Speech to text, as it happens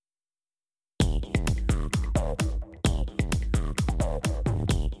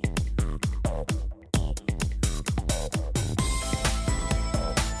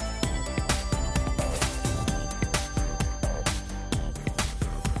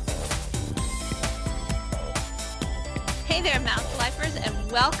Hey there, Mouse Lifers,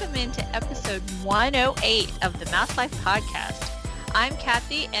 and welcome into episode 108 of the Mouse Life Podcast. I'm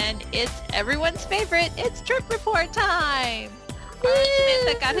Kathy, and it's everyone's favorite. It's trip report time. Our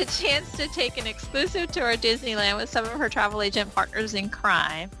Samantha got a chance to take an exclusive tour of Disneyland with some of her travel agent partners in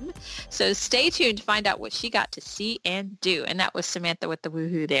crime. So stay tuned to find out what she got to see and do. And that was Samantha with the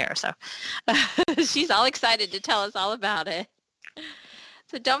woohoo there. So she's all excited to tell us all about it.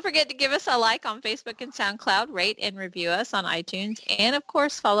 So don't forget to give us a like on Facebook and SoundCloud, rate and review us on iTunes, and of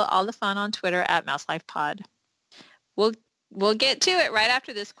course follow all the fun on Twitter at MouseLifePod. We'll get to it right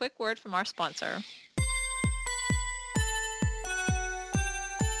after this quick word from our sponsor.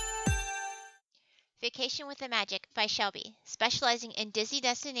 Vacation with the Magic by Shelby, specializing in Disney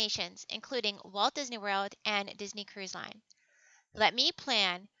destinations, including Walt Disney World and Disney Cruise Line. Let me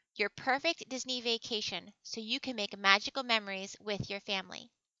plan your perfect Disney vacation so you can make magical memories with your family.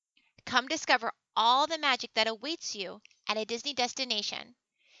 Come discover all the magic that awaits you at a Disney destination.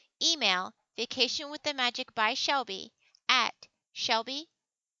 Email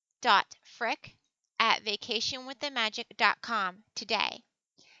vacationwiththemagic@shelby.com today.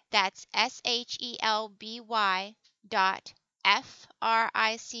 That's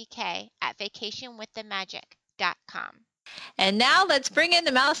SHELBY.FRICK@vacationwiththemagic.com. And now let's bring in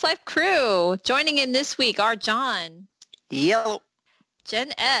the Mouse Life crew. Joining in this week are John. Yellow.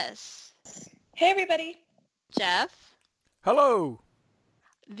 Jen S. Hey, everybody. Jeff. Hello.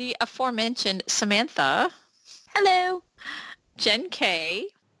 The aforementioned Samantha. Hello. Jen K.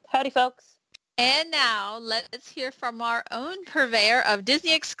 Howdy, folks. And now let's hear from our own purveyor of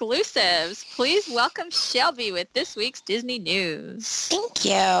Disney exclusives. Please welcome Shelby with this week's Disney news. Thank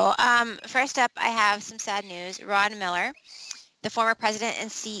you. First up, I have some sad news. Ron Miller, the former president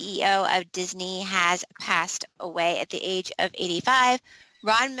and CEO of Disney, has passed away at the age of 85.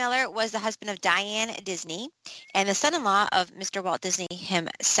 Ron Miller was the husband of Diane Disney and the son-in-law of Mr. Walt Disney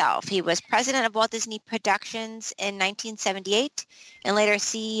himself. He was president of Walt Disney Productions in 1978 and later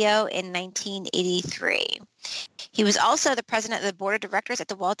CEO in 1983. He was also the president of the board of directors at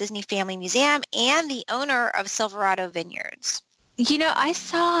the Walt Disney Family Museum and the owner of Silverado Vineyards. You know, I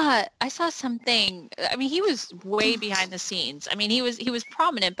saw something. I mean, he was way behind the scenes. I mean, he was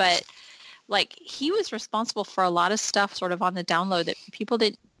prominent, but like he was responsible for a lot of stuff sort of on the download that people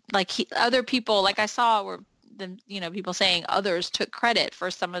didn't like. Other people, like I saw, were people saying others took credit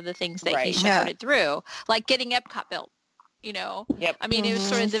for some of the things that he shepherded through, like getting Epcot built. Yep. I mean, it was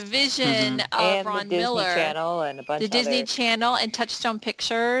sort of the vision of and Ron the Disney Miller, Channel and a bunch the of Disney others. Channel and Touchstone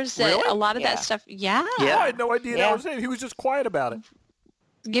Pictures. Really? A lot of that Yeah. stuff. Yeah. I had no idea that was it. He was just quiet about it.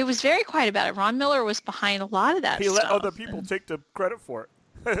 It was very quiet about it. Ron Miller was behind a lot of that He stuff. let other people take the credit for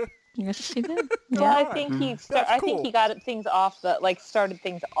it. Yes, he did. Well, Yeah. I think he That's I cool. think he got things off started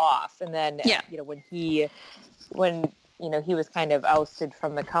things off, and then Yeah. when he was kind of ousted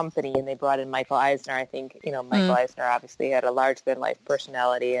from the company, and they brought in Michael Eisner. I think Michael Eisner obviously had a larger than life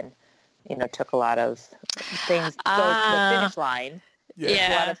personality, and took a lot of things to the finish line.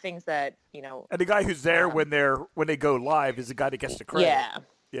 Yeah. A lot of things that And the guy who's there when they go live is the guy that gets the credit. Yeah.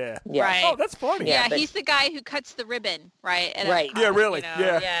 Yeah. Right. Oh, that's funny. Yeah, Yeah, but- he's the guy who cuts the ribbon, right? at Right. Epcot, Yeah, really.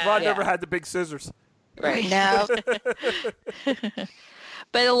 Yeah. Ron Yeah. never had the big scissors. right. No.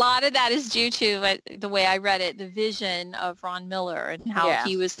 But a lot of that is due to, the way I read it, the vision of Ron Miller and how Yeah.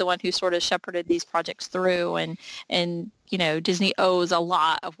 he was the one who sort of shepherded these projects through. And Disney owes a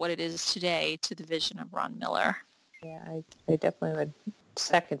lot of what it is today to the vision of Ron Miller. Yeah, I definitely would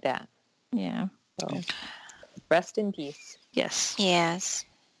second that. Yeah. So, rest in peace. Yes. Yes.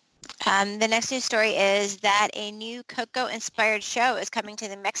 The next news story is that a new Coco-inspired show is coming to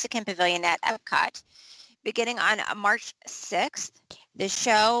the Mexican Pavilion at Epcot. Beginning on March 6th, the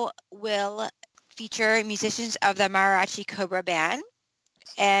show will feature musicians of the Mariachi Cobra Band,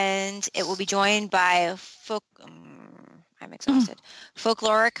 and it will be joined by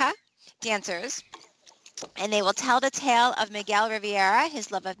folklorica dancers, and they will tell the tale of Miguel Rivera,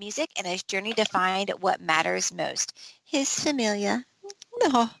 his love of music, and his journey to find what matters most, his familia.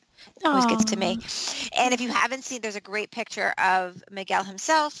 Oh, always gets to me. And if you haven't seen, there's a great picture of Miguel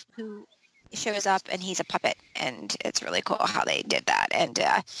himself who shows up, and he's a puppet, and it's really cool how they did that. And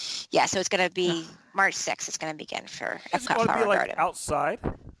so it's going to be March 6th. It's going to begin for Is it Epcot going to be Flower like Garden. outside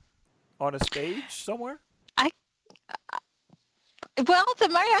on a stage somewhere? Well, the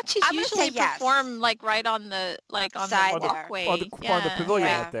mariachis I'm gonna usually say yes. perform like right on the Side the there. walkway. On the pavilion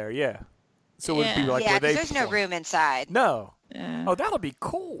yeah. out there, yeah. So it would be Yeah. like Yeah, where they because there's no perform. room inside. No. Yeah. Oh, that'll be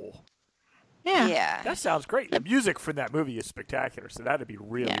cool. Yeah. Yeah. That sounds great. The music from that movie is spectacular, so that'd be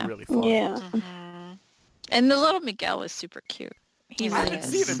really, Yeah. really fun. Mhm. And the little Miguel is super cute. He's I like- haven't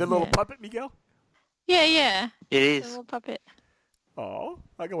seen it. The little yeah. puppet Miguel. Yeah. It The is. little puppet. Oh,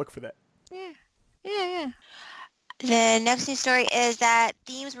 I can look for that. Yeah. The next news story is that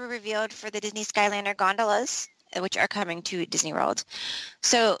themes were revealed for the Disney Skyliner gondolas, which are coming to Disney World.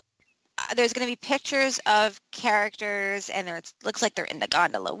 So there's going to be pictures of characters, and it looks like they're in the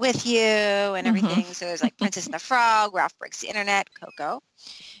gondola with you and everything. So there's like Princess and the Frog, Ralph Breaks the Internet, Coco,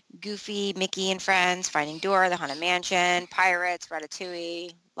 Goofy, Mickey and Friends, Finding Dory, The Haunted Mansion, Pirates,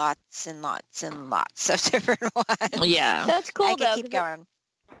 Ratatouille, lots and lots and lots of different ones. Yeah. That's cool I though. could keep 'cause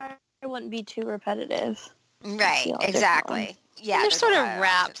going. It wouldn't be too repetitive. Right, See all different exactly. ones. Yeah, they're there's a sort of lot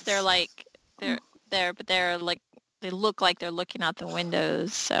wrapped. options. They're like but they're like they look like they're looking out the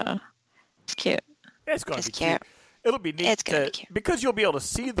windows. So it's cute. It's going to Just be cute. It'll be neat It's gonna be cute. because you'll be able to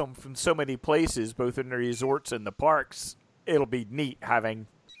see them from so many places, both in the resorts and the parks. It'll be neat having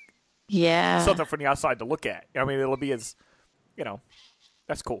Yeah. something from the outside to look at. I mean, it'll be as,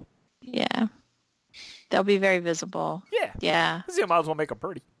 that's cool. Yeah. They'll be very visible. Yeah. Yeah. You might as well make them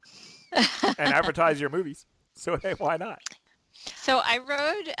pretty and advertise your movies. So hey, why not? So I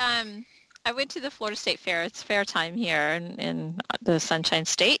rode. I went to the Florida State Fair. It's fair time here in the Sunshine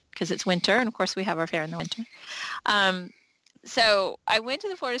State because it's winter, and of course we have our fair in the winter. So I went to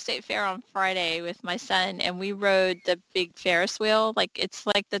the Florida State Fair on Friday with my son, and we rode the big Ferris wheel. It's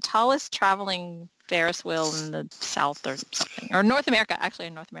like the tallest traveling Ferris wheel in the South or something, or North America, actually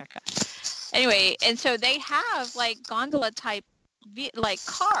in North America. Anyway, and so they have like gondola type like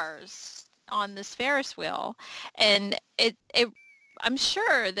cars on this Ferris wheel, and it I'm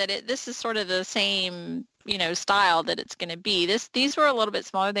sure that this is sort of the same style that it's going to be. These were a little bit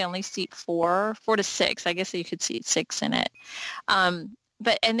smaller. They only seat four to six. I guess you could seat six in it. And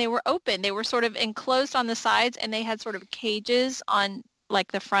they were open. They were sort of enclosed on the sides, and they had sort of cages on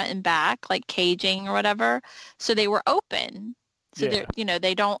like the front and back, like caging or whatever. So they were open. So Yeah.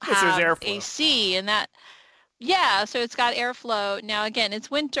 they don't Yes, there's have airflow. AC and that. Yeah, so it's got airflow. Now, again,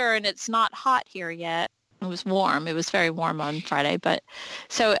 it's winter and it's not hot here yet. It was warm. It was very warm on Friday. But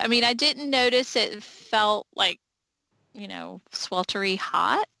so, I mean, I didn't notice it felt like, sweltery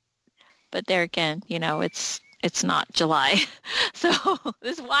hot. But there again, it's not July. So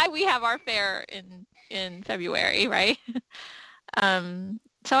this is why we have our fair in February, right?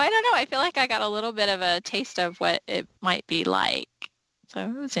 So I don't know. I feel like I got a little bit of a taste of what it might be like. So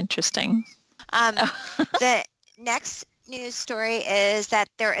it was interesting. The next news story is that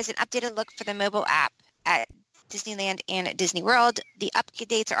there is an updated look for the mobile app at Disneyland and at Disney World. The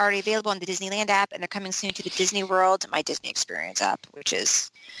updates are already available on the Disneyland app, and they're coming soon to the Disney World My Disney Experience app, which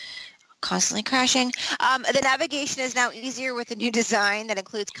is constantly crashing. The navigation is now easier with a new design that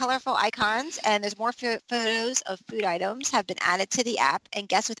includes colorful icons, and there's more photos of food items have been added to the app, and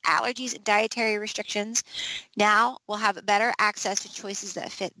guests with allergies and dietary restrictions now will have better access to choices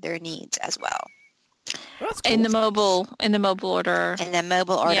that fit their needs as well. That's cool. In the mobile order. And the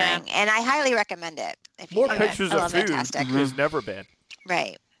mobile ordering. Yeah. And I highly recommend it. If More you do it. pictures I of love food Fantastic. has never been.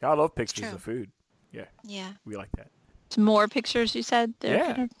 Right. I love pictures true. of food. Yeah, Yeah. we like that. More pictures, you said?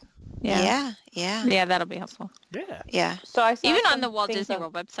 Yeah. Yeah. Yeah. Yeah, that'll be helpful. Yeah. Yeah. So I saw Even on some the Walt things Disney on-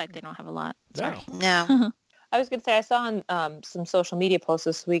 World website, they don't have a lot. No. No. I was going to say I saw on some social media posts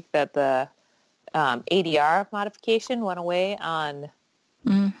this week that the ADR modification went away on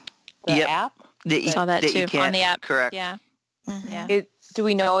Mm. the Yep. app. You- Saw that you too on can't- the app. Correct. Yeah. Mhm. Yeah. Do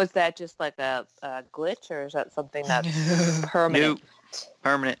we know, is that just like a glitch, or is that something that's permanent? Nope.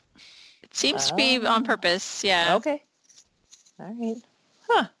 Permanent. It seems to be on purpose. Yeah. Okay. All right.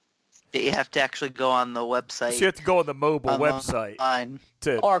 Huh. You have to actually go on the website. So you have to go on the mobile online. website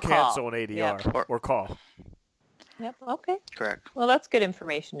to Or call. cancel an ADR Yep. or call. Yep. Okay. Correct. Well, that's good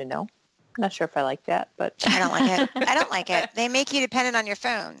information to know. I'm not sure if I like that, but I don't like it. I don't like it. They make you dependent on your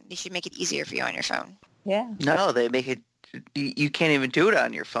phone. They should make it easier for you on your phone. yeah. No, they make it. You can't even do it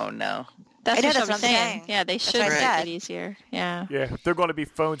on your phone now. That's I know, what that's I'm what I'm saying. saying. Yeah, they That's should what I make said. it easier. Yeah. Yeah, if they're going to be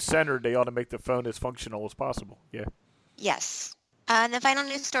phone-centered, they ought to make the phone as functional as possible. Yeah. Yes. And the final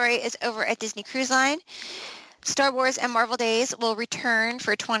news story is over at Disney Cruise Line. Star Wars and Marvel Days will return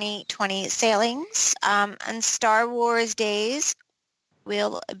for 2020 sailings. And Star Wars Days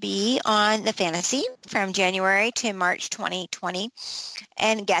will be on the Fantasy from January to March 2020.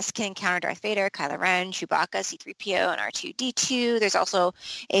 And guests can encounter Darth Vader, Kylo Ren, Chewbacca, C-3PO, and R2-D2. There's also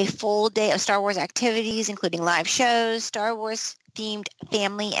a full day of Star Wars activities, including live shows, Star Wars themed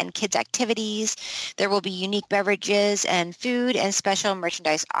family and kids activities. There will be unique beverages and food and special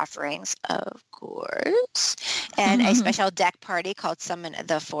merchandise offerings, of course, and a special deck party called Summon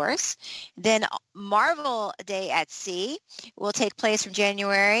the Force. Then Marvel Day at Sea will take place from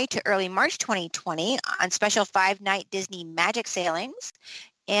January to early March 2020 on special 5-night Disney Magic sailings.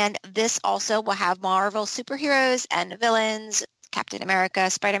 And this also will have Marvel superheroes and villains, Captain America,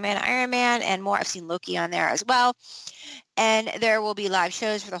 Spider-Man, Iron Man, and more. I've seen Loki on there as well. And there will be live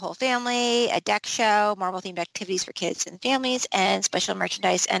shows for the whole family, a deck show, Marvel-themed activities for kids and families, and special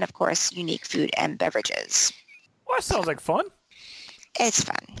merchandise, and, of course, unique food and beverages. Well, that sounds like fun. It's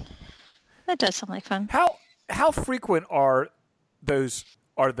fun. That does sound like fun. How frequent are those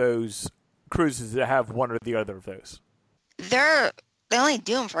cruises that have one or the other of those? They only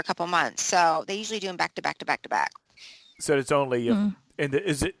do them for a couple months, so they usually do them back to back to back to back. So it's only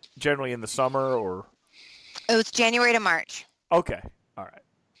is it generally in the summer or? Oh, it's January to March. Okay, all right.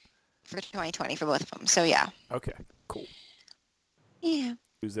 For 2020 for both of them. So yeah. Okay, cool. Yeah.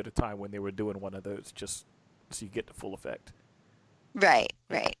 It was at a time when they were doing one of those just so you get the full effect. Right.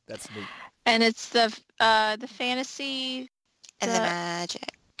 That's neat. And it's the fantasy And the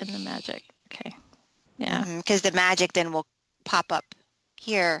magic. and the magic. Okay. Yeah. Because the magic then will pop up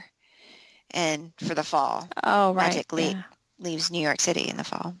here and for the fall. Oh, right. Magic leaves New York City in the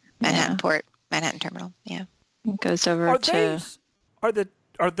fall. Manhattan Port, Manhattan Terminal. Yeah. It goes over Are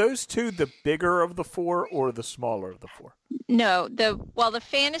those two the bigger of the four or the smaller of the four? No, the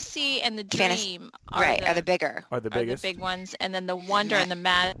fantasy and the dream are the bigger. Are the are the biggest? big ones, and then the wonder and the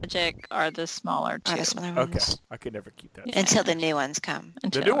magic are the smaller two. Are the smaller Okay, ones. I can never keep that. Yeah. Until the new ones come.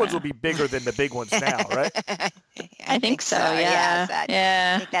 The new ones will be bigger than the big ones now, right? I think so. Yeah. Yeah. I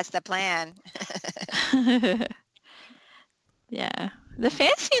Yeah. think that's the plan. Yeah. The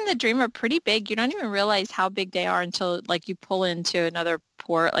fantasy and the dream are pretty big. You don't even realize how big they are until like you pull into another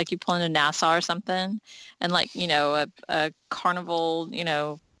port, like you pull into Nassau or something, and like, a carnival,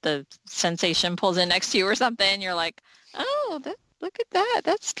 the Sensation pulls in next to you or something. You're like, oh, look at that.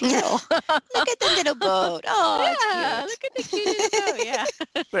 That's little. Look at the little boat. Oh, yeah, it's cute. look at the cutest boat.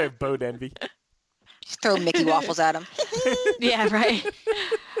 Yeah. They have boat envy. Just throw Mickey waffles at them. Yeah, right.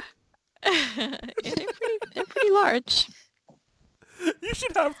 They're pretty large. You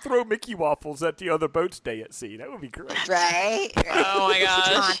should throw Mickey waffles at the other boats day at sea. That would be great. Right. Oh my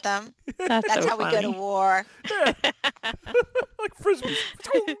gosh. Taunt them. That's That's so how we funny. go to war. Like frisbees.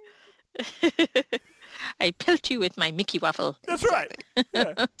 I pelt you with my Mickey waffle. That's right.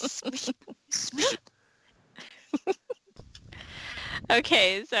 Yeah. Smushy. Smushy.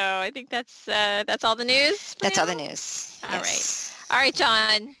 Okay, so I think that's all the news. for That's all now? the news. All Yes. All right,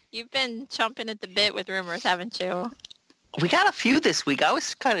 John, you've been chomping at the bit with rumors, haven't you? We got a few this week. I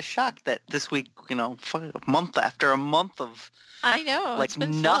was kind of shocked that this week, a month after a month of I know. like it's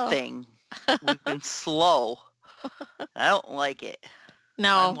been slow. nothing, we've been slow. I don't like it. I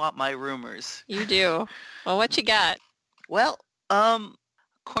No, want my rumors. you do. Well, what you got? Well,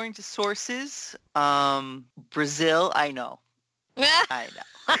 according to sources, Brazil, I know.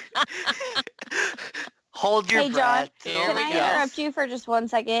 Hold your Hey, John, breath. Here Can we I go. interrupt you for just 1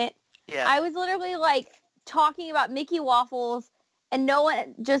 second? Yeah. I was literally like talking about Mickey waffles, and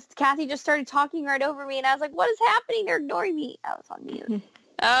Kathy just started talking right over me, and I was like, "What is happening? They're ignoring me." I was on mute.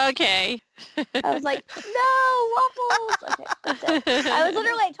 Okay. I was like, "No waffles." Okay, that's it. I was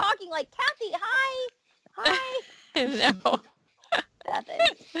literally like, talking like, "Kathy, hi." No. Nothing.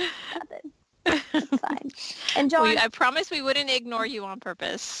 It's fine. And John, I promise we wouldn't ignore you on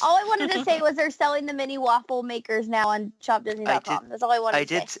purpose. all I wanted to say was they're selling the mini waffle makers now on shopdisney.com. That's all I wanted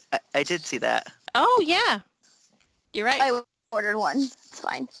to say. I did see that. Oh, yeah. You're right. I ordered one. It's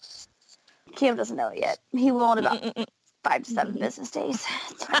fine. Cam doesn't know it yet. He will in about 5 to 7 business days.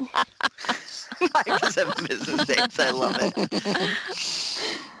 It's fine. 5 to 7 business days. I love it.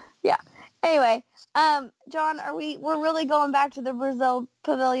 Yeah. Anyway, John, we're really going back to the Brazil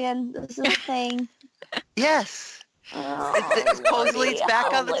pavilion. This is a thing. Yes. Supposedly it's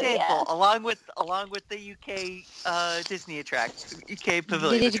back on the table, along with the UK Disney attraction, UK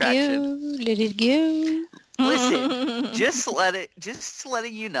pavilion attraction. Let it go. Listen, just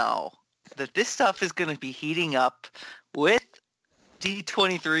letting you know that this stuff is going to be heating up with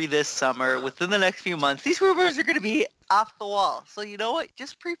D23 this summer. Within the next few months, these rumors are going to be off the wall. So you know what?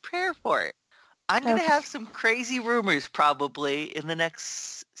 Just prepare for it. I'm going to have some crazy rumors probably in the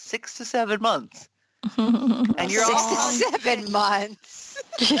next 6 to 7 months. And you're 6 all to 7 months.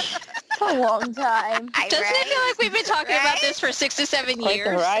 It's a long time. Doesn't it feel like we've been talking about this for 6 to 7 Quite the years?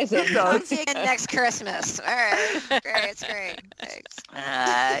 horizon. It does. See you next Christmas. All right. Great. It's great. Thanks.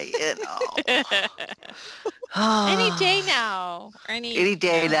 Any day now. Or Any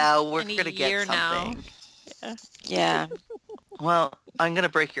day now, we're any going to get year now. something. Yeah. Well, I'm going to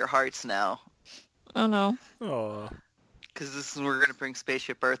break your hearts now. Oh, no. Oh, Because we're going to bring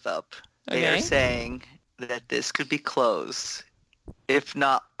Spaceship Earth up. They are Okay. saying that this could be closed, if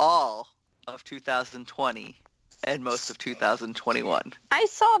not all of 2020, and most of 2021. I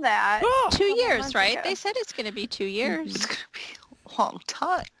saw that. Oh, 2 years, months right? ago. They said it's going to be 2 years. It's going to be a long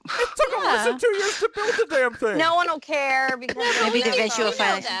time. it took them less than 2 years to build the damn thing. No one will care because Maybe Da we Vinci will know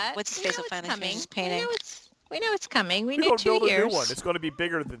finally. that. What's his We face know will it's finally coming. finish his painting. We know it's coming. We We're need going to 2 build years. a new one. It's going to be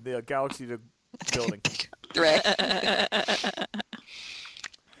bigger than the Galaxy building. Right.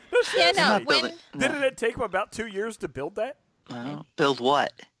 Yeah, no. Not When, building- Didn't it take them about 2 years to build that? No. Build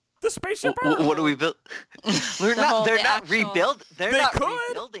what? The spaceship Earth. What do we build? They're The whole- not. They're the not actual- rebuild. They're They not could.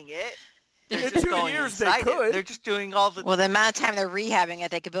 rebuilding it. They're In just 2 going years, they inside could. it. They're just doing all the. Well, the amount of time they're rehabbing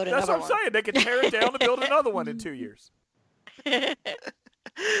it, they could build That's another what I'm one. saying. They could tear it down and build another one in 2 years.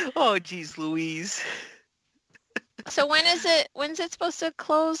 Oh, geez, Louise. so when's it supposed to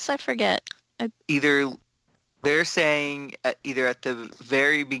close? I forget. Either they're saying either at the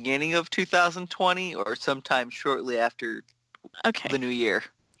very beginning of 2020 or sometime shortly after Okay. the new year.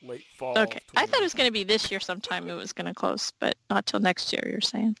 Late fall. Okay. I thought it was going to be this year sometime it was going to close, but not till next year, you're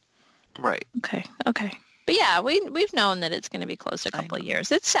saying. Right. Okay. Okay. But yeah, we've known that it's going to be closed a couple of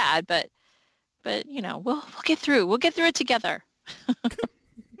years. It's sad, but you know, we'll get through. We'll get through it together.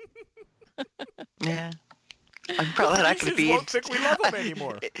 Yeah. I'm probably not going to be. won't think we love them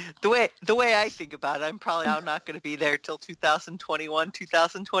anymore. The way I think about it, I'm probably not going to be there till 2021,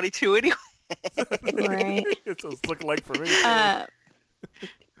 2022 anyway. Right. That's what it's looking like for me.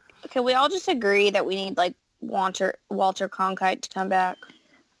 Can we all just agree that we need like Walter Cronkite to come back?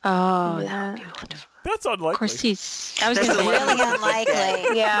 Oh, Yeah. That's unlikely. of course he's. I was That's going to the say one- Really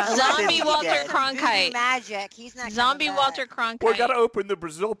unlikely. Yeah. Zombie He's Walter dead. Cronkite. Magic. He's not. Zombie coming Walter back. Cronkite. We're gonna open the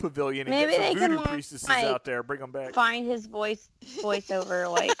Brazil pavilion and Maybe get they some can, voodoo priestesses like, out there. Bring them back. Find his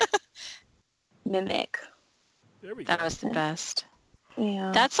voiceover like mimic. There we go. That was the best.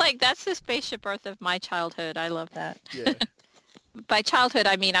 Yeah. That's the Spaceship Earth of my childhood. I love that. Yeah. By childhood,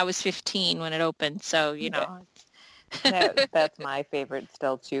 I mean I was 15 when it opened, so you know. That's my favorite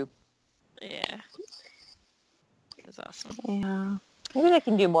still too. Yeah. It was awesome. Yeah. Maybe they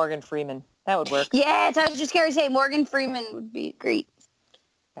can do Morgan Freeman. That would work. Yes, I was just going to say Morgan Freeman would be great.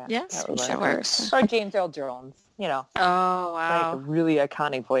 Yes, that would that work. works. Or James Earl Jones. You know, Oh like a wow, really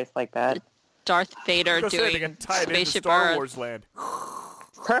iconic voice like that. Darth Vader Go say they doing can tie it into Spaceship Star Earth. Wars land.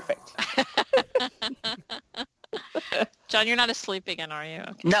 Perfect. John, you're not asleep again, are you?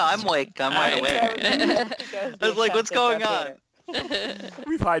 Okay. No, I'm awake. I'm wide awake. I was like, what's going on?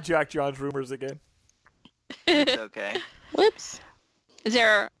 We've hijacked John's rumors again. It's okay. Whoops. Do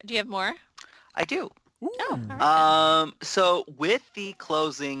you have more? I do. Ooh. Oh, all right. So with the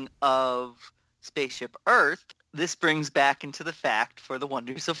closing of Spaceship Earth, this brings back into the fact for the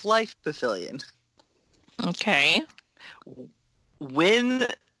Wonders of Life Pavilion. Okay. When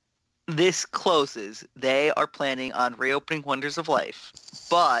this closes, they are planning on reopening Wonders of Life,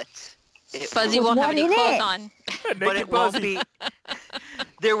 but Fuzzy won't have any What in clothes it? on. but Naked it won't Buzzy. be.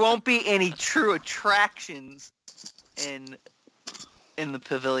 There won't be any true attractions in the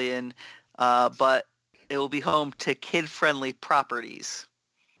pavilion, but it will be home to kid-friendly properties.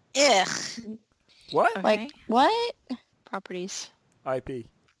 Ugh. What? Okay. Like, what? Properties. IP.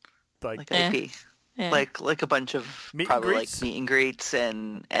 Like, Like Yeah. IP. Yeah. Like a bunch of Meet and probably greets? like meet and greets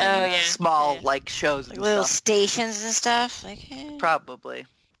and Oh, yeah. small Yeah. like shows Like and little stuff. stations and stuff. Like. Probably.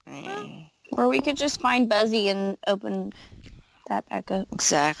 Or we could just find Buzzy and open that back up.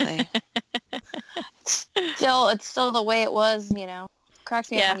 Exactly. It's still the way it was, you know.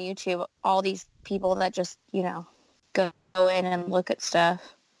 Cracks me Yeah. up on YouTube. All these people that just, you know, go in and look at stuff.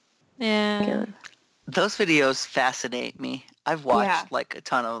 Yeah. Those videos fascinate me. I've watched Yeah. like a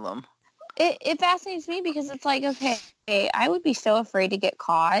ton of them. It fascinates me because it's like, okay, I would be so afraid to get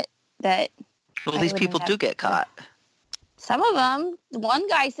caught that Well, I these wouldn't people have do get to- caught. some of them, one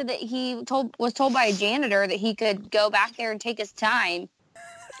guy said that he was told by a janitor that he could go back there and take his time.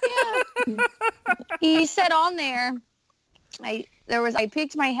 Yeah. He said on there, I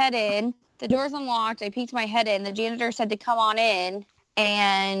peeked my head in, the door's unlocked, I peeked my head in, the janitor said to come on in,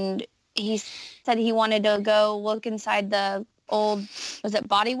 and he said he wanted to go look inside the old, was it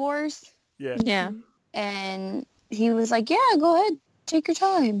Body Wars? yeah. Yeah. And he was like, yeah, go ahead, take your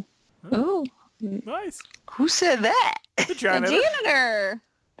time. Ooh. Nice. Who said that? The The janitor. janitor.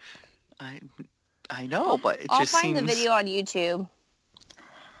 I know, but it I'll just find seems. the video on YouTube.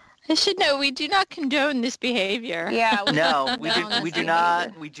 I should know we do not condone this behavior. Yeah. No, we No, that's do not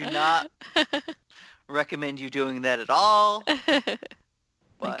not. We do not recommend you doing that at all.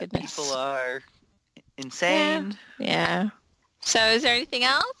 But goodness. people are insane. Yeah. So is there anything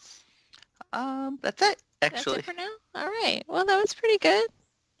else? That's it. That's Actually, it for now? All right. Well, that was pretty good.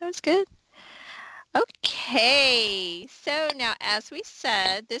 That was good. Okay. So now, as we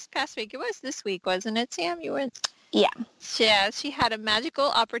said, this past week, it was this week, wasn't it, Sam? You were Yeah. Yeah, she had a magical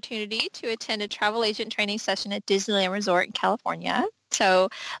opportunity to attend a travel agent training session at Disneyland Resort in California. So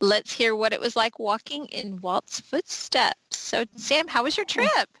let's hear what it was like walking in Walt's footsteps. So Sam, how was your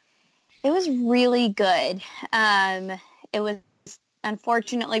trip? It was really good. It was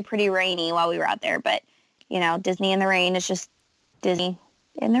unfortunately pretty rainy while we were out there, but Disney in the rain is just Disney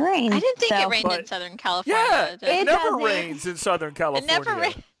in the rain. I didn't think it rained in But- Southern California. Yeah, Does it It never doesn't. rains in Southern California. never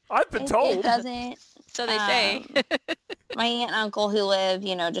rain- I've been It told. doesn't. So they say. My aunt and uncle who live,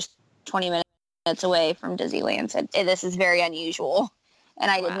 just 20 minutes away from Disneyland said, this is very unusual.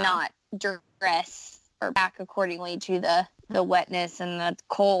 And I did Wow. not dress or pack accordingly to the wetness and the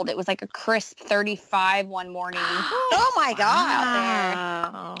cold. It was like a crisp 35 one morning. Oh my God.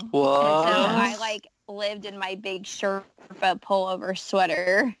 Wow. And Whoa. so I lived in my big Sherpa pullover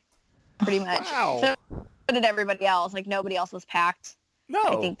sweater pretty much. Wow. So did everybody else. Nobody else was packed, No.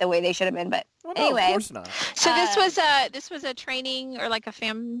 I think, the way they should have been. But Well, no, anyway. of course not. So this was a training or like a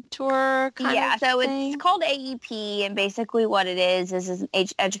fam tour kind Yeah, of so thing? it's called AEP, and basically what it is an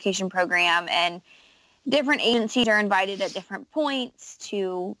education program, and different agencies are invited at different points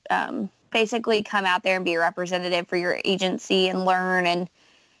to basically come out there and be a representative for your agency and learn and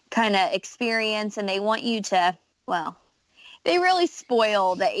kind of experience, and they want you to, they really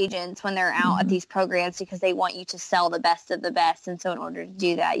spoil the agents when they're out at these programs because they want you to sell the best of the best, and so in order to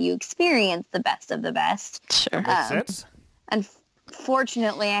do that, you experience the best of the best. Sure. Makes sense.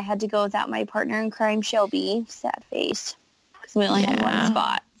 Unfortunately, I had to go without my partner in crime, Shelby. Sad face. Because we only had Yeah. one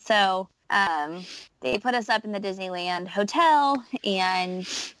spot. So they put us up in the Disneyland hotel, and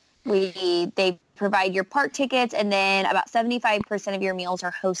they provide your park tickets, and then about 75% of your meals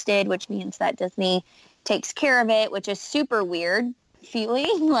are hosted, which means that Disney takes care of it, which is super weird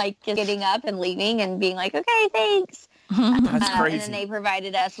feeling, just getting up and leaving and being like, okay, thanks. That's And crazy. then they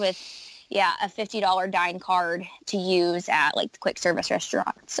provided us with, a $50 dine card to use at the quick service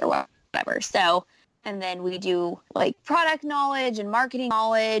restaurants or whatever. So, and then we do product knowledge and marketing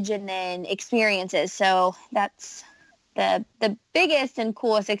knowledge and then experiences. So that's the biggest and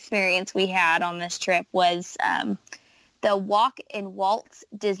coolest experience we had on this trip was the Walk in Walt's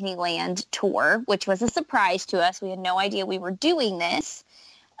Disneyland tour, which was a surprise to us. We had no idea we were doing this.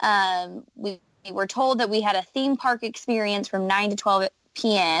 We were told that we had a theme park experience from 9 a.m.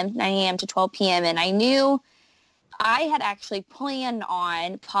 to 12 p.m. And I knew I had actually planned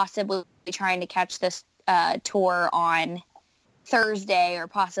on possibly trying to catch this tour on Thursday or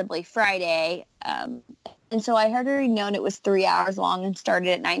possibly Friday. And so I had already known it was 3 hours long and started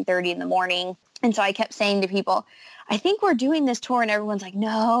at 9:30 in the morning. And so I kept saying to people, I think we're doing this tour. And everyone's like,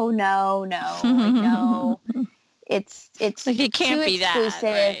 no. No. It's It can't too be that, exclusive.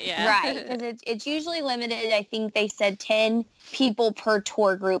 right? Yeah. Right, because it's usually limited. I think they said 10 people per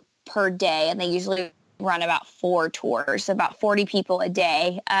tour group per day, and they usually run about 4 tours, so about 40 people a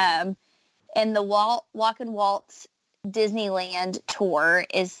day. And the Walk and Walt's Disneyland tour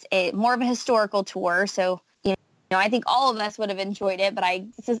is more of a historical tour, so I think all of us would have enjoyed it, but I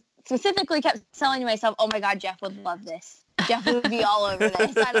specifically kept telling to myself, oh my God, Jeff would love this. Jeff would be all over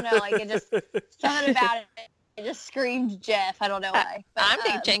this. I don't know, it just, something about it. I just screamed Jeff. I don't know why. But, I'm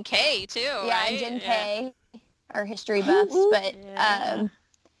big Jen K too, yeah, right? and Jen K, our history buffs. But Yeah.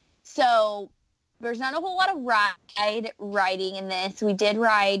 so there's not a whole lot of riding in this. We did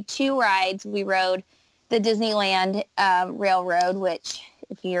ride 2 rides. We rode the Disneyland Railroad, which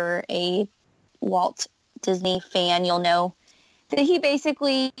if you're a Walt Disney fan, you'll know that he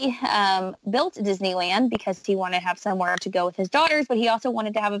basically built Disneyland because he wanted to have somewhere to go with his daughters, but he also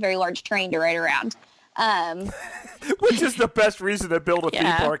wanted to have a very large train to ride around. Which is the best reason to build a theme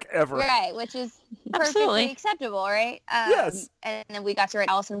Yeah. park ever. Right, which is perfectly Absolutely. acceptable, right? Yes. And then we got to ride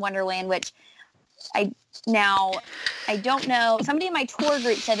Alice in Wonderland, which I don't know. Somebody in my tour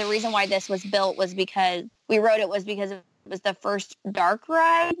group said the reason why this was built was because it was the first dark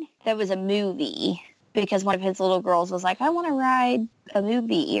ride that was a movie. Because one of his little girls was like, I want to ride a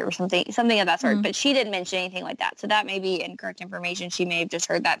movie or something of that sort. But she didn't mention anything like that. So that may be incorrect information. She may have just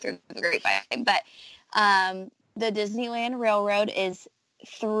heard that through the grapevine. But the Disneyland Railroad is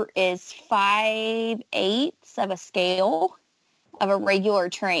 5/8 of a scale of a regular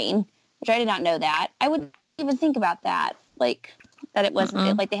train, which I did not know that. I wouldn't even think about that. That it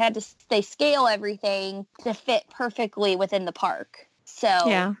wasn't they scale everything to fit perfectly within the park. So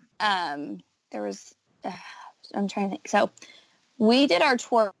Yeah. there was I'm trying to think. So we did our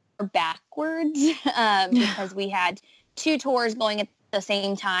tour backwards because we had 2 tours going at the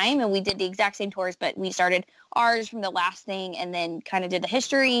same time, and we did the exact same tours, but we started ours from the last thing and then kind of did the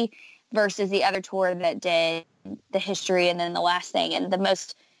history versus the other tour that did the history and then the last thing. And the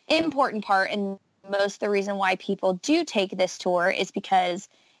most important part and most of the reason why people do take this tour is because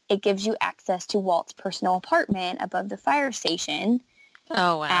it gives you access to Walt's personal apartment above the fire station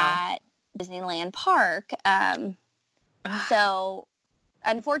Oh, wow. at Disneyland Park. So,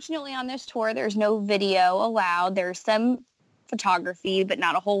 unfortunately, on this tour, there's no video allowed. There's some photography, but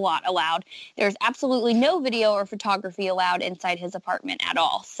not a whole lot allowed. There's absolutely no video or photography allowed inside his apartment at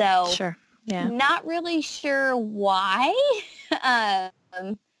all. So, Sure. Yeah. not really sure why.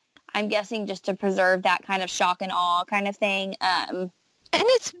 I'm guessing just to preserve that kind of shock and awe kind of thing. And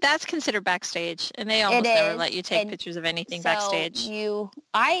that's considered backstage, and they almost It never is, let you take and pictures of anything so backstage.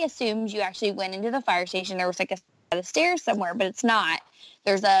 I assumed you actually went into the fire station. There was like a set of stairs somewhere, but it's not.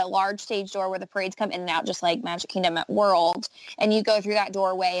 There's a large stage door where the parades come in and out, just like Magic Kingdom at World. And you go through that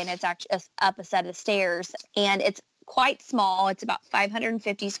doorway, and it's actually up a set of stairs. And it's quite small. It's about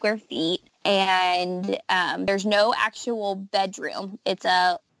 550 square feet. And there's no actual bedroom. It's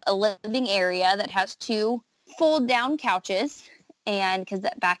a living area that has 2 fold-down couches. And because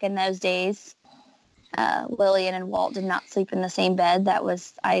back in those days, Lillian and Walt did not sleep in the same bed. That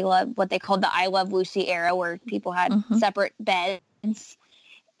was what they called the I Love Lucy era, where people had separate beds,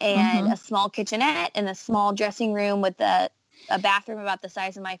 and a small kitchenette and a small dressing room with a bathroom about the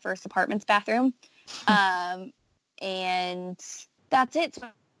size of my first apartment's bathroom. And that's it. So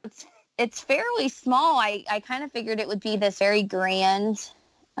it's fairly small. I kind of figured it would be this very grand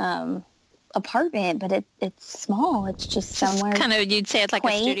apartment, but it's small. It's just somewhere Kind of, you'd say it's like a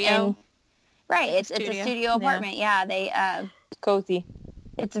quaint studio. and- right. It's a Studio. studio apartment. Yeah. They Cozy.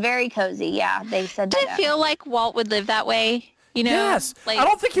 it's very cozy. Yeah. They said Did that. it feel like Walt would live that way? You know? Yes. Like, I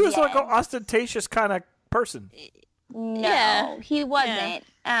don't think he was like an yes. ostentatious kind of person. No, Yeah. he wasn't.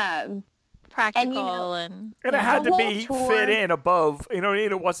 practical and, And it Yeah. had The to whole be tour- fit in above. You know,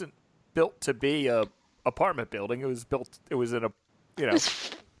 it wasn't built to be a apartment building. It was built. It was in a, you know,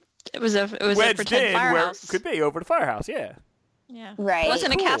 it was a wedged pretend in where firehouse. it could be over the firehouse. Yeah. Yeah. Right. It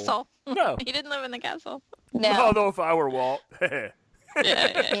wasn't Cool. a castle. No. He didn't live in the castle. no. Although if I were Walt, Yeah.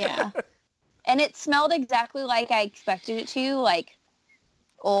 Yeah. And it smelled exactly like I expected it to, like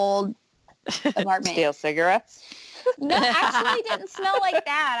old apartment. Stale cigarettes. No, actually it didn't smell like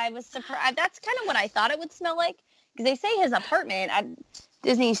that. I was surprised. That's kind of what I thought it would smell like. Because they say his apartment at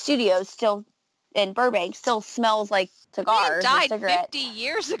Disney Studios still in Burbank still smells like He cigars or died cigarettes. 50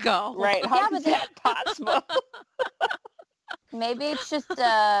 years ago. Right. Yeah, How but does that pot smell? Maybe it's just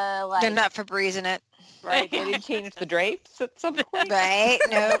They're like not Febrezing it. Right. They didn't change the drapes at some point. Right?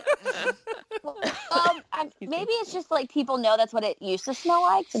 Nope. maybe it's just like people know that's what it used to smell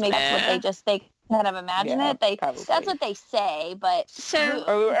like, so maybe that's what they kind of imagine Yeah, it. probably. That's what they say, but So,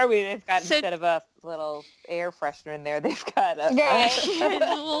 Or they've got, So- instead of a little air freshener in there, they've got a Right. just a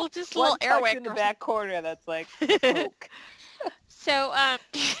little one touch airwick in the or back corner that's like smoke. So,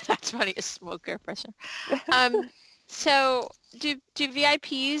 that's funny, a smoke air pressure. So do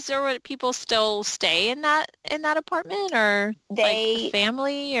VIPs or what, people still stay in that apartment, or like the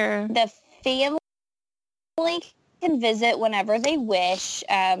family, or? the family can visit whenever they wish.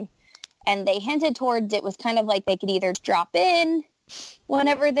 And they hinted towards it was kind of like they could either drop in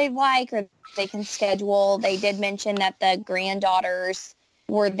whenever they like, or they can schedule. They did mention that the granddaughters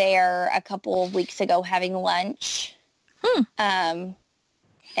were there a couple of weeks ago having lunch. And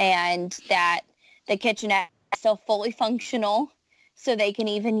that the kitchenette is still fully functional, so they can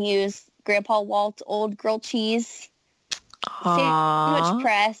even use Grandpa Walt's old grilled cheese sandwich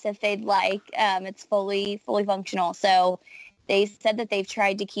press if they'd like. It's fully functional. So they said that they've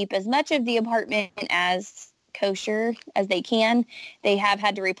tried to keep as much of the apartment as kosher as they can. They have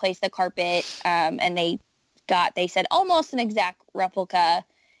had to replace the carpet, and they said almost an exact replica,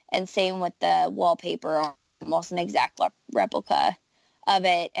 and same with the wallpaper, almost an exact replica of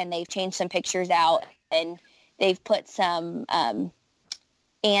it. And they've changed some pictures out, and they've put some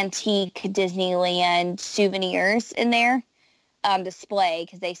antique Disneyland souvenirs in there display,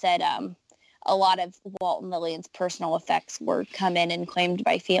 because they said a lot of Walt and Lillian's personal effects were come in and claimed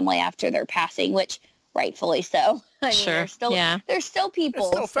by family after their passing, which rightfully so. I mean, Sure. There's still people.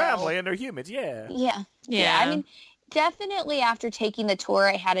 it's still so- family and they're humans. Yeah. Yeah. I mean, definitely after taking the tour,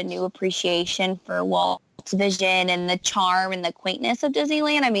 I had a new appreciation for Walt's vision and the charm and the quaintness of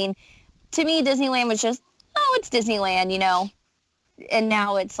Disneyland. I mean, to me, Disneyland was just, it's Disneyland, you know. And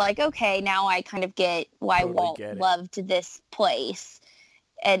now it's like, okay, now I kind of get why Totally Walt get it. loved this place.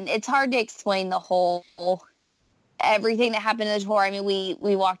 And it's hard to explain the whole, everything that happened in the tour. I mean,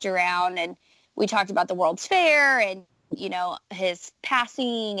 we walked around and we talked about the World's Fair and, you know, his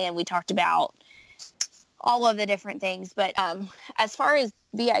passing, and we talked about all of the different things. But as far as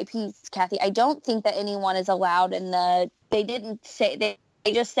VIPs, Kathy, I don't think that anyone is allowed in they didn't say, they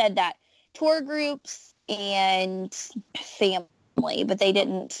just said that tour groups and family, but they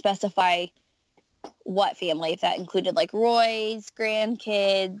didn't specify what family, if that included like Roy's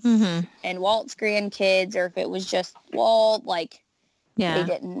grandkids and Walt's grandkids, or if it was just Walt. Like, they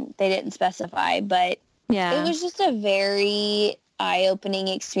didn't specify, but it was just a very eye-opening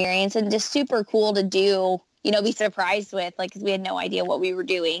experience and just super cool to do, be surprised with, like, because we had no idea what we were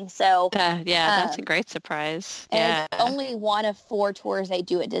doing. So that's a great surprise. And it's only one of 4 tours they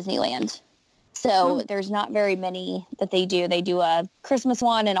do at Disneyland. So there's not very many that they do. They do a Christmas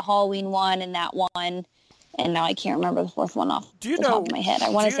one and a Halloween one and that one. And now I can't remember the 4th one off the top of my head. I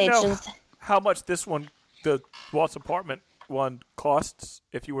want to say it's just... how much this one, the Walt's Apartment one, costs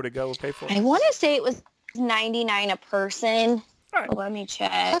if you were to go and pay for it? I want to say it was $99 a person. All right. Let me check.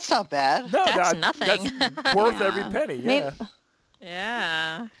 That's not bad. No, that's nothing. That's worth every penny. Yeah.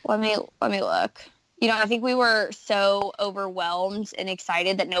 Yeah. Let me look. I think we were so overwhelmed and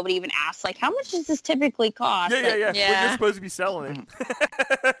excited that nobody even asked, like, how much does this typically cost? Yeah. Well, you're supposed to be selling it.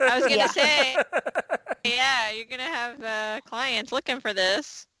 I was going to say, you're going to have clients looking for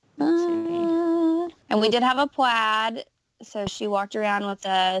this. And we did have a plaid, so she walked around with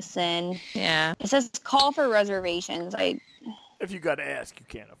us, and it says call for reservations. If you got to ask, you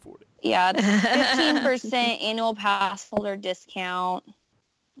can't afford it. Yeah, 15% annual pass holder discount.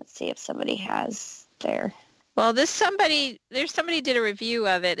 Let's see if somebody has there. Well, there's somebody did a review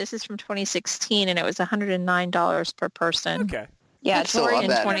of it. This is from 2016, and it was $109 per person. Okay. Yeah, touring in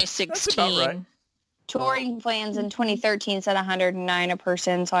 2016. That's about right. Touring plans in 2013 said $109 a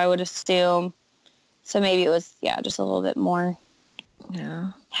person, so I would assume. So maybe it was just a little bit more.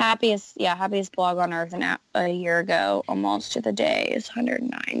 Yeah. Happiest blog on earth a year ago, almost to the day, is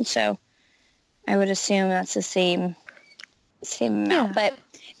 109. So I would assume that's the same amount. Yeah. But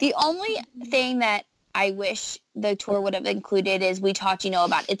the only thing that I wish the tour would have included is we talked,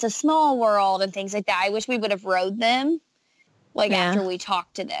 about It's a Small World and things like that. I wish we would have rode them, after we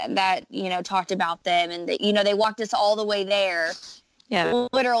talked to them, that, talked about them, and that, they walked us all the way there. Yeah.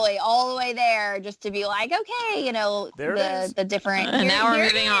 Literally all the way there just to be like, okay, the different... And now we're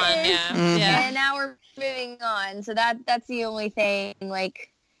moving on. Yeah. Mm-hmm. Yeah. And now we're moving on. So that's the only thing,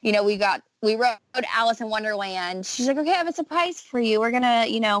 we rode Alice in Wonderland. She's like, okay, I have a surprise for you. We're going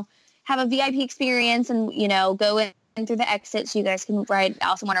to, have a VIP experience and, go in through the exit so you guys can ride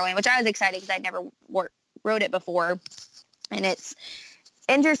Alice in Wonderland, which I was excited because I'd never rode it before. And it's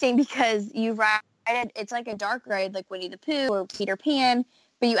interesting because you ride it, it's like a dark ride like Winnie the Pooh or Peter Pan,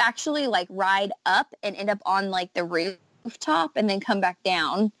 but you actually ride up and end up on the rooftop and then come back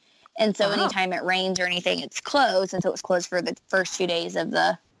down. And so anytime it rains or anything, it's closed. And so it was closed for the first 2 days of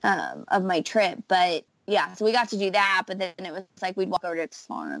the of my trip. But so we got to do that. But then it was we'd walk over to It's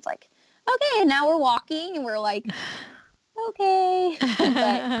Small, and it's okay, and now we're walking, and we're okay.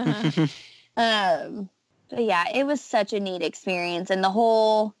 But yeah, it was such a neat experience, and the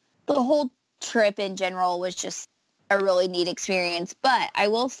whole trip in general was just a really neat experience. But I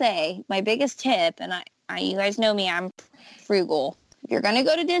will say my biggest tip, and I you guys know me, I'm frugal. If you're going to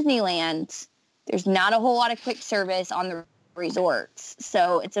go to Disneyland, there's not a whole lot of quick service on the resorts.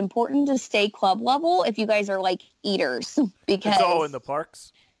 So it's important to stay club level if you guys are eaters, because it's all in the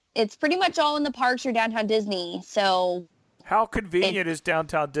parks. It's pretty much all in the parks or downtown Disney. So how convenient is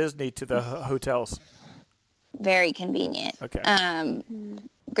downtown Disney to the hotels? Very convenient. Okay.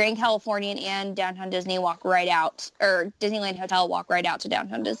 Grand Californian and downtown Disney walk right out, or Disneyland Hotel walk right out to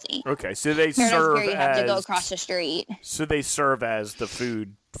downtown Disney. Okay, so they Paradise serve Pier, you have to go across the street. So they serve as the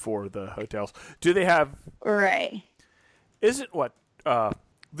food for the hotels. Do they have? Right. Do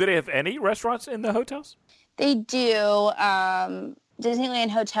they have any restaurants in the hotels? They do.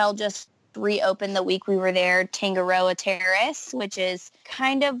 Disneyland Hotel just reopened the week we were there, Tangaroa Terrace, which is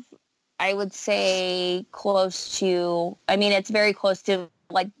kind of, I would say, close to, it's very close to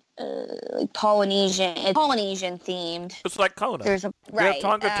Polynesian. It's Polynesian themed. It's like Kona. They have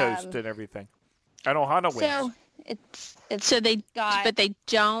Tonga toast and everything. And Ohana wings. So it's so they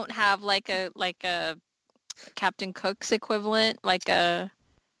don't have a Captain Cook's equivalent,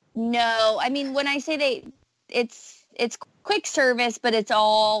 No, when I say it's quick service, but it's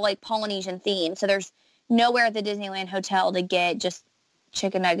all Polynesian themed. So there's nowhere at the Disneyland Hotel to get just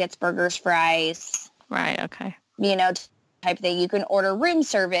chicken nuggets, burgers, fries. Right. Okay. Type thing. You can order room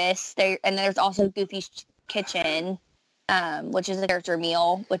service there, and there's also Goofy's Kitchen, which is a character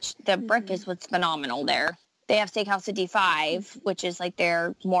meal, which the breakfast was phenomenal there. They have Steakhouse at D5, which is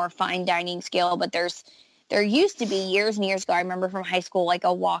their more fine dining scale, but there used to be years and years ago, I remember from high school,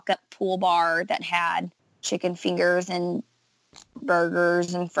 a walk-up pool bar that had chicken fingers and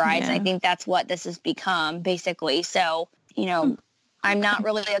burgers and fries. Yeah. And I think that's what this has become, basically. So, I'm not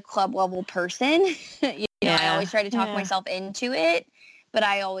really a club level person. You know, I always try to talk myself into it. But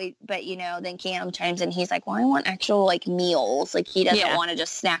then Cam chimes in. He's like, well, I want actual like meals. Like he doesn't want to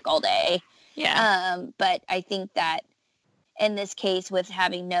just snack all day. Yeah. But I think that in this case with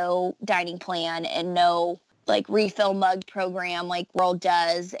having no dining plan and no like refill mug program like World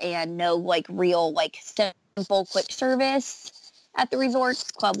does and no like real like simple quick service at the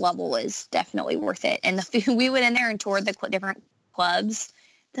resorts, club level is definitely worth it. And the food, we went in there and toured the different clubs.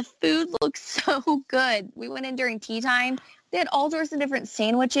 The food looks so good. We went in during tea time. They had all sorts of different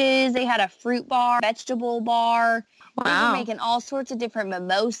sandwiches. They had a fruit bar, vegetable bar. Wow. They were making all sorts of different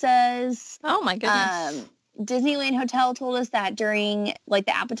mimosas. Oh my goodness. Disneyland Hotel told us that during like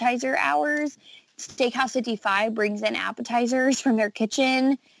the appetizer hours, Steakhouse 55 brings in appetizers from their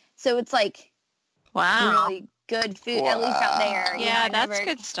kitchen. So it's like really good food, at least out there. Yeah, that's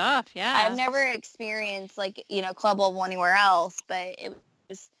good stuff. Yeah. I've never experienced like, club level anywhere else, but it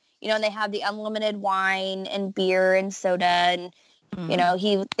was, and they have the unlimited wine and beer and soda and,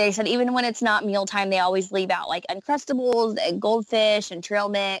 they said even when it's not mealtime, they always leave out like Uncrustables and Goldfish and trail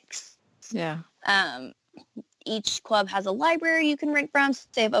mix. Yeah. Each club has a library you can rent from. So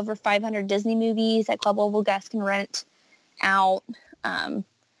they have over 500 Disney movies that club level guests can rent out.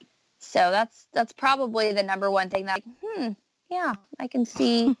 So that's probably the number one thing that, I can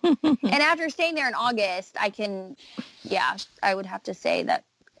see. And after staying there in August, I would have to say that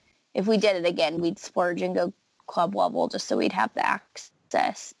if we did it again, we'd splurge and go club level just so we'd have the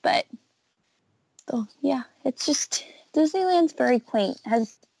access. But still, it's just Disneyland's very quaint.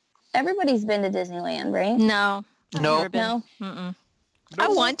 Everybody's been to Disneyland, right? No. No. No. Mm-mm. I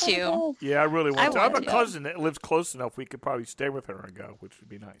want to. Yeah, I really want to. I have a want to. cousin that lives close enough. We could probably stay with her and go, which would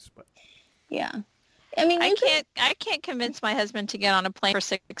be nice. But yeah, I mean, I can't convince my husband to get on a plane for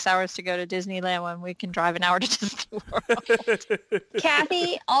 6 hours to go to Disneyland when we can drive an hour to Disney World.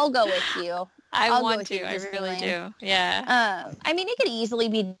 Kathy, I'll go with you. I want to. I really do. Yeah. I mean, it could easily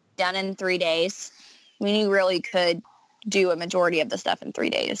be done in 3 days. I mean, you really could do a majority of the stuff in 3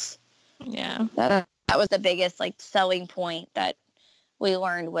 days. Yeah. That was the biggest selling point that we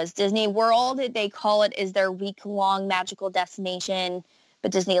learned was Disney World, they call it, is their week-long magical destination,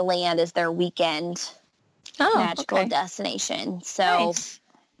 but Disneyland is their weekend magical destination. So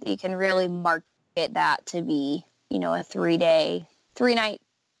you can really market that to be, a 3-day, 3-night,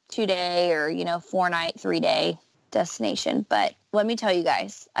 2-day, or, 4-night, 3-day destination. But let me tell you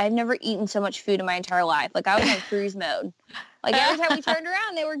guys, I've never eaten so much food in my entire life. I was on cruise mode. Every time we turned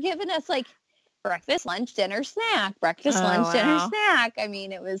around, they were giving us breakfast, lunch, dinner, snack, breakfast, lunch, dinner, snack. I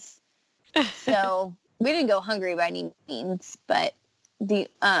mean, it was, so we didn't go hungry by any means, but there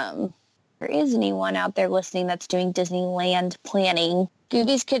is anyone out there listening that's doing Disneyland planning.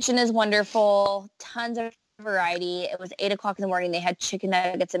 Goofy's Kitchen is wonderful. Tons of variety. It was 8 o'clock in the morning. They had chicken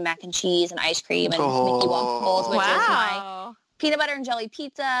nuggets and mac and cheese and ice cream and Mickey waffles, which is my peanut butter and jelly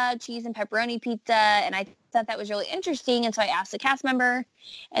pizza, cheese and pepperoni pizza, and I thought that was really interesting. And so I asked a cast member,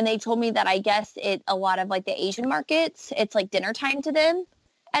 and they told me that I guess a lot of the Asian markets, it's dinner time to them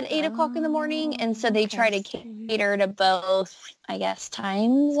at 8 o'clock in the morning, and so they try to cater to both, I guess,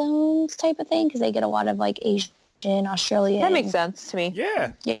 time zones type of thing, because they get a lot of Asian, Australian. That makes sense to me.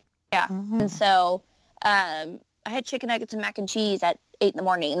 yeah. Yeah. And so I had chicken nuggets and mac and cheese at 8 in the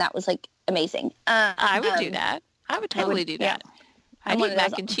morning, and that was amazing. I would do that. I would totally do that. I eat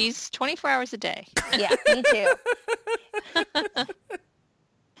mac and cheese 24 hours a day. Yeah, me too.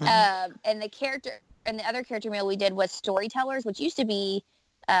 And the other character meal we did was Storytellers, which used to be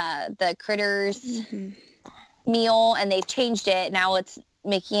the Critters meal, and they've changed it. Now it's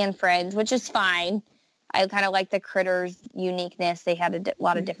Mickey and Friends, which is fine. I kind of like the Critters uniqueness. They had a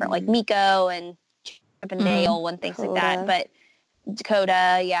lot of different, Miko and Chip and Dale and things like that. But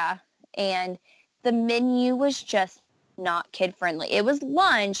Dakota, yeah. And the menu was just not kid-friendly. It was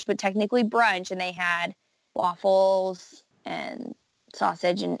lunch, but technically brunch, and they had waffles and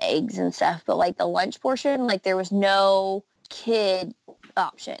sausage and eggs and stuff. But, the lunch portion, there was no kid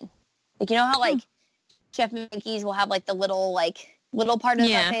option. You know how, Chef Mickey's will have, the little part of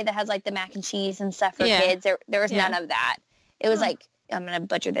the buffet that has, the mac and cheese and stuff for kids? There was none of that. It was, I'm going to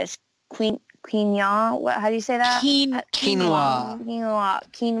butcher this, quinoa. How do you say that? Quinoa.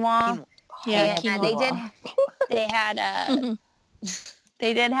 Quinoa. Yeah, and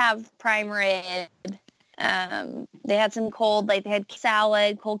they did have prime rib. They had some cold, they had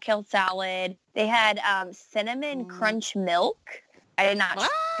salad, cold kale salad. They had cinnamon crunch milk. I did not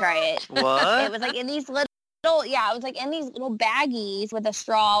try it. What? It was in these little, it was in these little baggies with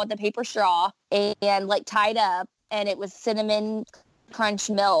a paper straw, and tied up, and it was cinnamon Crunch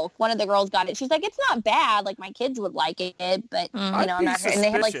milk. One of the girls got it. She's like, it's not bad. Like, my kids would like it, but, I'd I'm be not sure. And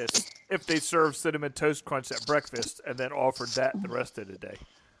they had, like, suspicious if they served Cinnamon Toast Crunch at breakfast and then offered that the rest of the day.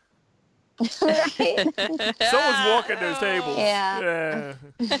 right? Someone's walking those tables. Yeah.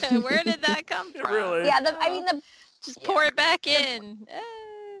 Where did that come from? Really? Yeah, the Just pour it back in.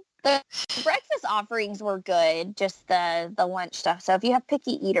 breakfast offerings were good, just the lunch stuff. So if you have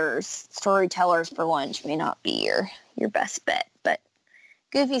picky eaters, storytellers for lunch may not be your best bet. But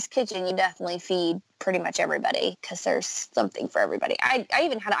Goofy's Kitchen, you definitely feed pretty much everybody because there's something for everybody. I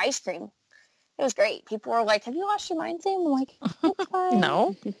even had ice cream. It was great. People were like, have you lost your mind, Sam? I'm like, it's fine.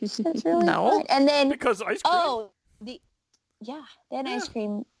 No. It's really No. fine. And then, Because ice cream? they had ice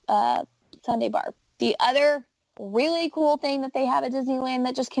cream Sunday bar. The other really cool thing that they have at Disneyland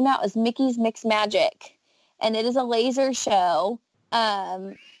that just came out is Mickey's Mixed Magic. And it is a laser show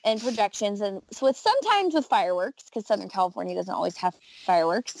and projections. And so it's sometimes with fireworks because Southern California doesn't always have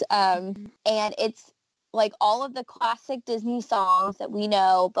fireworks. And it's like all of the classic Disney songs that we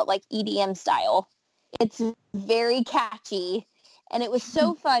know, but like EDM style. It's very catchy. And it was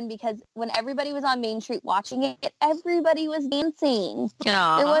so fun because when everybody was on Main Street watching it, everybody was dancing.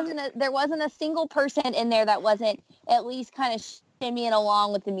 There wasn't a single person in there that wasn't at least kind of shimmying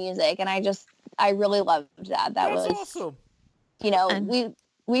along with the music. And I really loved that. That was awesome.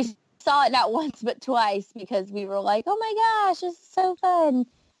 We saw it not once but twice because we were like, oh my gosh, this is so fun.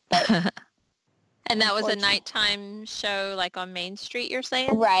 But and that was a nighttime show like on Main Street, you're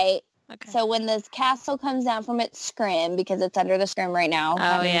saying? right. Okay. So when this castle comes down from its scrim, because it's under the scrim right now.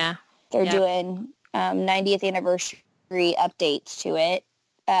 Oh, yeah. They're doing 90th anniversary updates to it.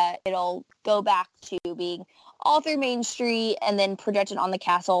 It'll go back to being all through Main Street and then projected on the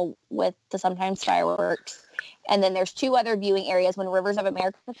castle with the sometimes fireworks. And then there's 2 other viewing areas. When Rivers of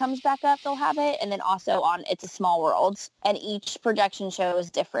America comes back up, they'll have it. And then also on It's a Small World. And each projection show is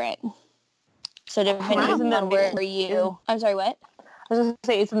different. So depending on where you... I'm sorry, what? I was going to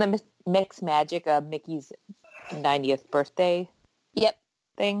say, isn't the Mixed Magic Mickey's 90th birthday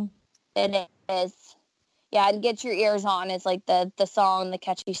thing? It is. Yeah, and Get Your Ears On is like the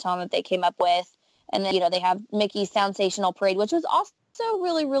catchy song that they came up with. And then, they have Mickey's Sensational Parade, which was also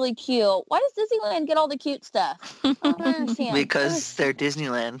really, really cute. Why does Disneyland get all the cute stuff? I don't understand. Because they're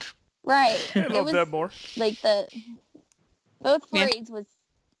Disneyland. Right. I love that more. Like both parades was,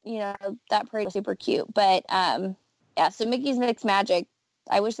 that parade was super cute. But, so Mickey's Mixed Magic,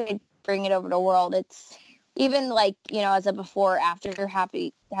 I wish they'd bring it over to World. It's even like, as a before, after,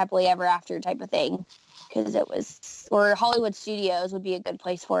 happily ever after type of thing. Because it was, or Hollywood Studios would be a good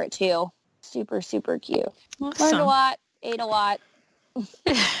place for it too. Super, super cute. Awesome. Learned a lot, ate a lot,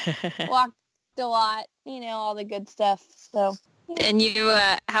 walked a lot, all the good stuff. So. And you,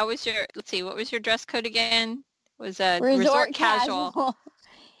 how was what was your dress code again? Was resort casual.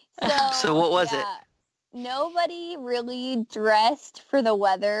 So what was it? Nobody really dressed for the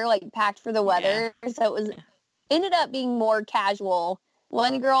weather, like packed for the weather. Yeah. So it ended up being more casual.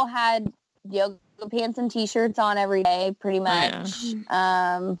 One girl had yoga pants and t-shirts on every day, pretty much.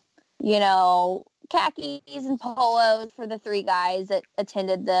 Yeah. Khakis and polos for the 3 guys that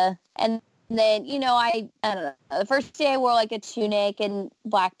attended and then, I don't know, the first day I wore like a tunic and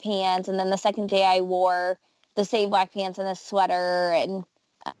black pants, and then the second day I wore the same black pants and a sweater, and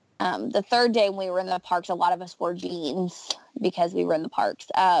the third day when we were in the parks, a lot of us wore jeans because we were in the parks.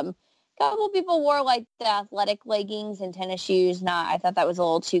 A couple people wore like the athletic leggings and tennis shoes. I thought that was a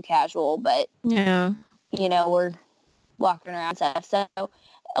little too casual, but yeah, we're walking around and stuff. So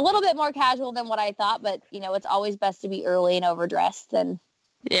a little bit more casual than what I thought, but it's always best to be early and overdressed than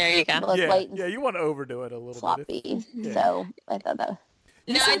there you go. Late you want to overdo it a little sloppy. bit. Yeah. So I thought that.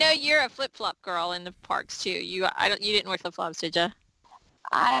 No, I know you're a flip-flop girl in the parks too. You didn't wear flip-flops, did you?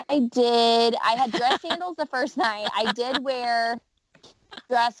 I did. I had dress sandals the first night. I did wear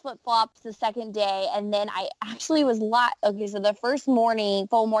dress flip-flops the second day, and then I actually was okay, so the first full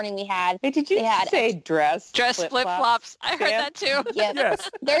morning we had... Hey, did you say dress flip-flops? I heard that too. Yep. Yes.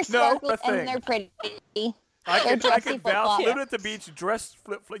 They're sparkly and they're pretty. I can vouch. Yeah. Living at the beach, dress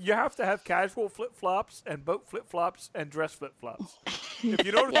flip-flop. You have to have casual flip-flops and boat flip-flops and dress flip-flops. If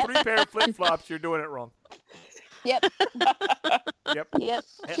you don't have 3 pair of flip-flops, you're doing it wrong. Yep. Yep.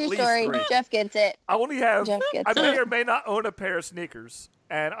 True story. 3. Jeff gets it. I may or may not own a pair of sneakers,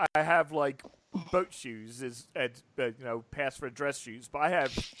 and I have like boat shoes pass for dress shoes, but I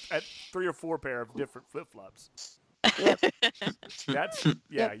have 3 or 4 pair of different flip-flops. Yep. That's you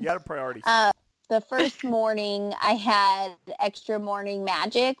got a priority. The first morning I had Extra Morning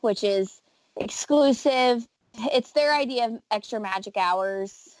Magic, which is exclusive. It's their idea of extra magic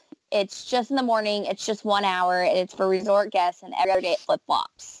hours. it's just in the morning. It's just 1 hour. And it's for resort guests, and every other day it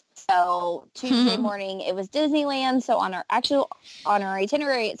flip-flops. So Tuesday morning, it was Disneyland. So on our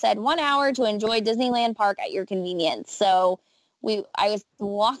itinerary, it said 1 hour to enjoy Disneyland Park at your convenience. So I was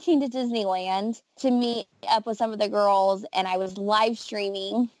walking to Disneyland to meet up with some of the girls, and I was live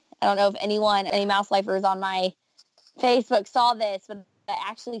streaming. I don't know if any Mouse Lifers on my Facebook saw this, but I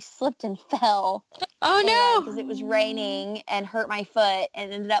actually slipped and fell. Oh no! Because it was raining and hurt my foot,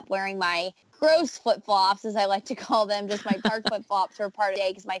 and ended up wearing my gross flip-flops, as I like to call them, just my park flip-flops for part of the day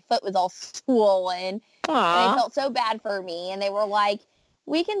because my foot was all swollen. Aww. And they felt so bad for me, and they were like,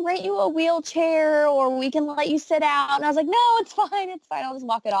 we can rent you a wheelchair or we can let you sit out. And I was like, no, it's fine. I'll just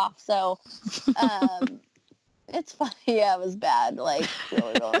walk it off. So it's fine. Yeah, it was bad. Like,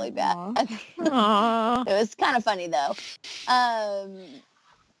 really, really bad. Aww. It was kind of funny, though. And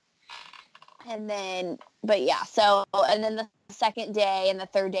then the second day and the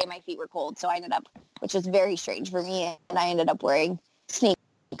third day, my feet were cold. So I ended up, which was very strange for me, and I ended up wearing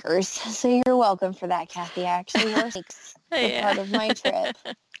sneakers. So you're welcome for that, Kathy. I actually wore sneakers for part of my trip.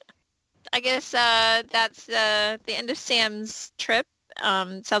 I guess that's the end of Sam's trip.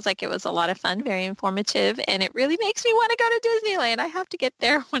 Sounds like it was a lot of fun, very informative, and it really makes me want to go to Disneyland. I have to get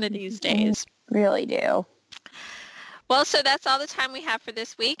there one of these days. Really do. Well, so that's all the time we have for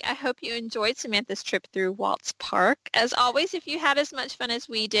this week. I hope you enjoyed Samantha's trip through Walt's Park. As always, if you had as much fun as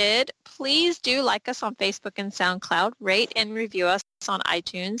we did, please do like us on Facebook and SoundCloud, rate and review us on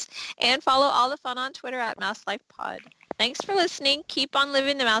iTunes, and follow all the fun on Twitter at MouseLifePod. Thanks for listening. Keep on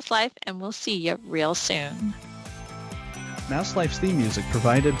living the Mouse Life, and we'll see you real soon. Mouse Life's theme music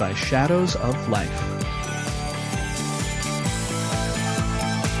provided by Shadows of Life.